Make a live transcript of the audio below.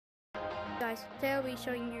Guys, today I'll be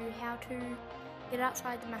showing you how to get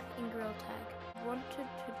outside the map in Gorilla Tag. What you want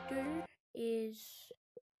to do is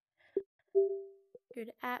go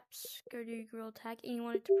to apps, go to Gorilla Tag, and you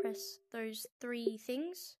want to press those three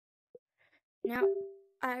things. Now,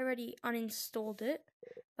 I already uninstalled it,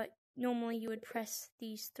 but normally you would press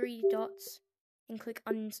these three dots and click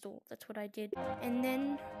uninstall. That's what I did. And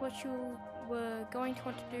then what you were going to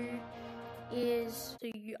want to do is, so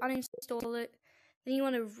you uninstall it, then you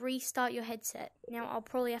want to restart your headset. Now I'll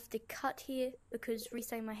probably have to cut here because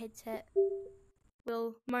restarting my headset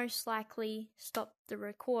will most likely stop the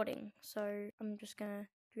recording. So I'm just gonna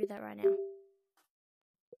do that right now.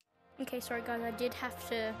 Okay, sorry guys, I did have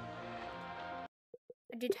to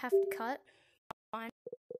cut. Fine.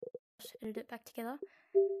 Just edit it back together.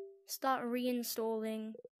 Start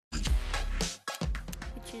reinstalling,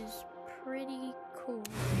 which is pretty cool.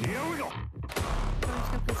 Here we go. I'm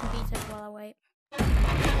just gonna play some beats while I wait.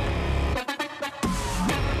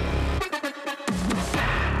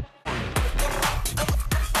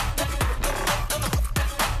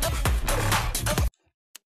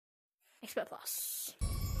 Expert Plus.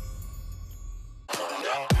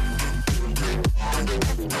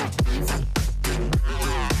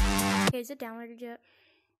 Okay, is it downloaded yet?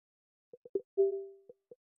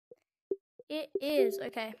 It is,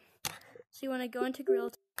 okay. So you want to go into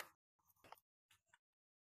Gorilla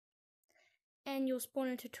and you'll spawn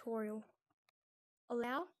a tutorial.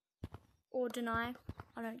 Allow or deny,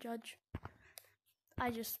 I don't judge. I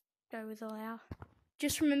just go with allow.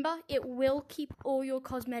 Just remember, it will keep all your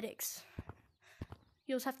cosmetics.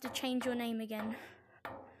 You'll just have to change your name again.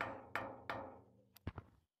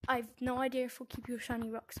 I've no idea if it'll keep your shiny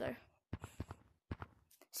rocks though.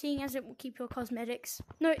 Seeing as it will keep your cosmetics.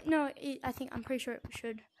 I'm pretty sure it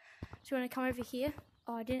should. So you want to come over here.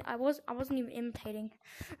 Oh, I wasn't even imitating.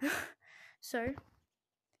 So,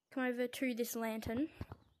 come over to this lantern.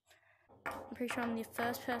 I'm pretty sure I'm the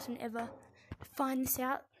first person ever to find this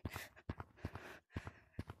out.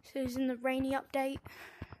 So it's in the rainy update.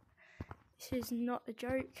 This is not a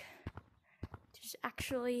joke. This is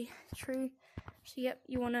actually true. So yep,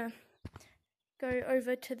 you want to go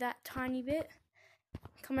over to that tiny bit.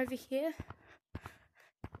 Come over here.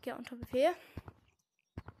 Get on top of here.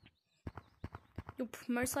 You'll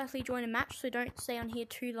most likely join a match, so don't stay on here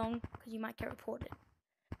too long because you might get reported.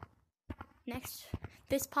 Next,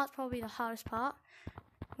 this part's probably the hardest part.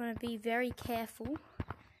 You want to be very careful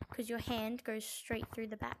because your hand goes straight through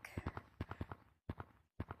the back.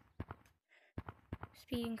 Just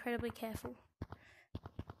be incredibly careful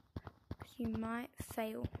because you might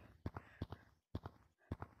fail.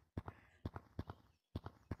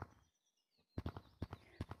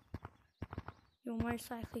 You'll most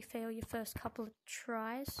likely fail your first couple of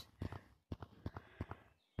tries.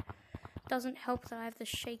 Doesn't help that I have the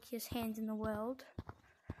shakiest hands in the world.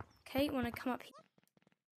 Okay, you want to come up here.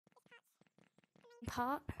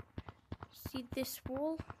 Part. See this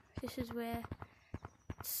wall? This is where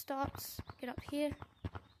it starts. Get up here.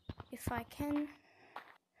 If I can.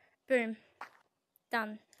 Boom.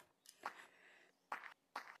 Done.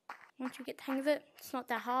 Once you get the hang of it, it's not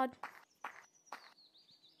that hard.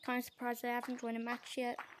 Kind of surprised I haven't joined a match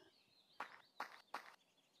yet.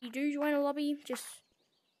 If you do join a lobby, just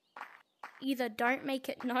either don't make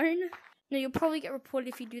it known. No, you'll probably get reported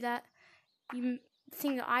if you do that. The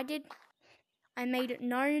thing that I did, I made it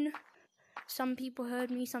known. Some people heard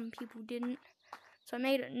me, some people didn't. So I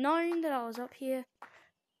made it known that I was up here.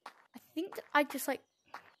 I think that I just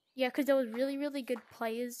because there was really, really good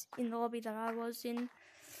players in the lobby that I was in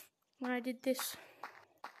when I did this.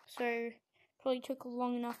 So probably took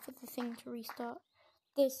long enough for the thing to restart.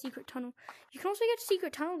 There's secret tunnel. You can also get a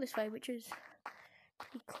secret tunnel this way, which is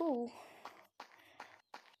pretty cool.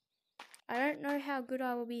 I don't know how good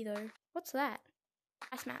I will be though. What's that?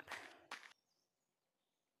 Ice map.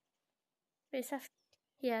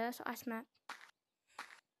 Yeah, that's ice map.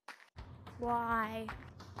 Why?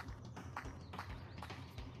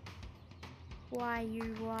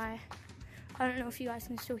 Why? I don't know if you guys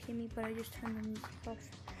can still hear me, but I just turned the music off.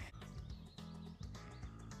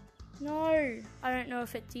 No, I don't know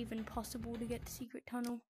if it's even possible to get the secret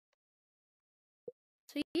tunnel.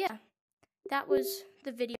 So yeah, that was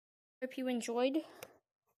the video. Hope you enjoyed.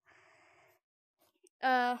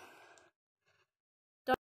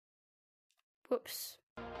 Whoops.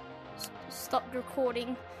 Stopped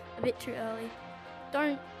recording a bit too early.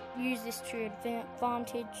 Don't use this to your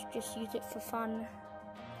advantage, just use it for fun.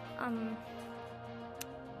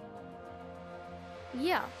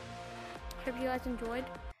 Yeah. Hope you guys enjoyed.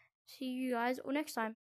 See you guys all next time.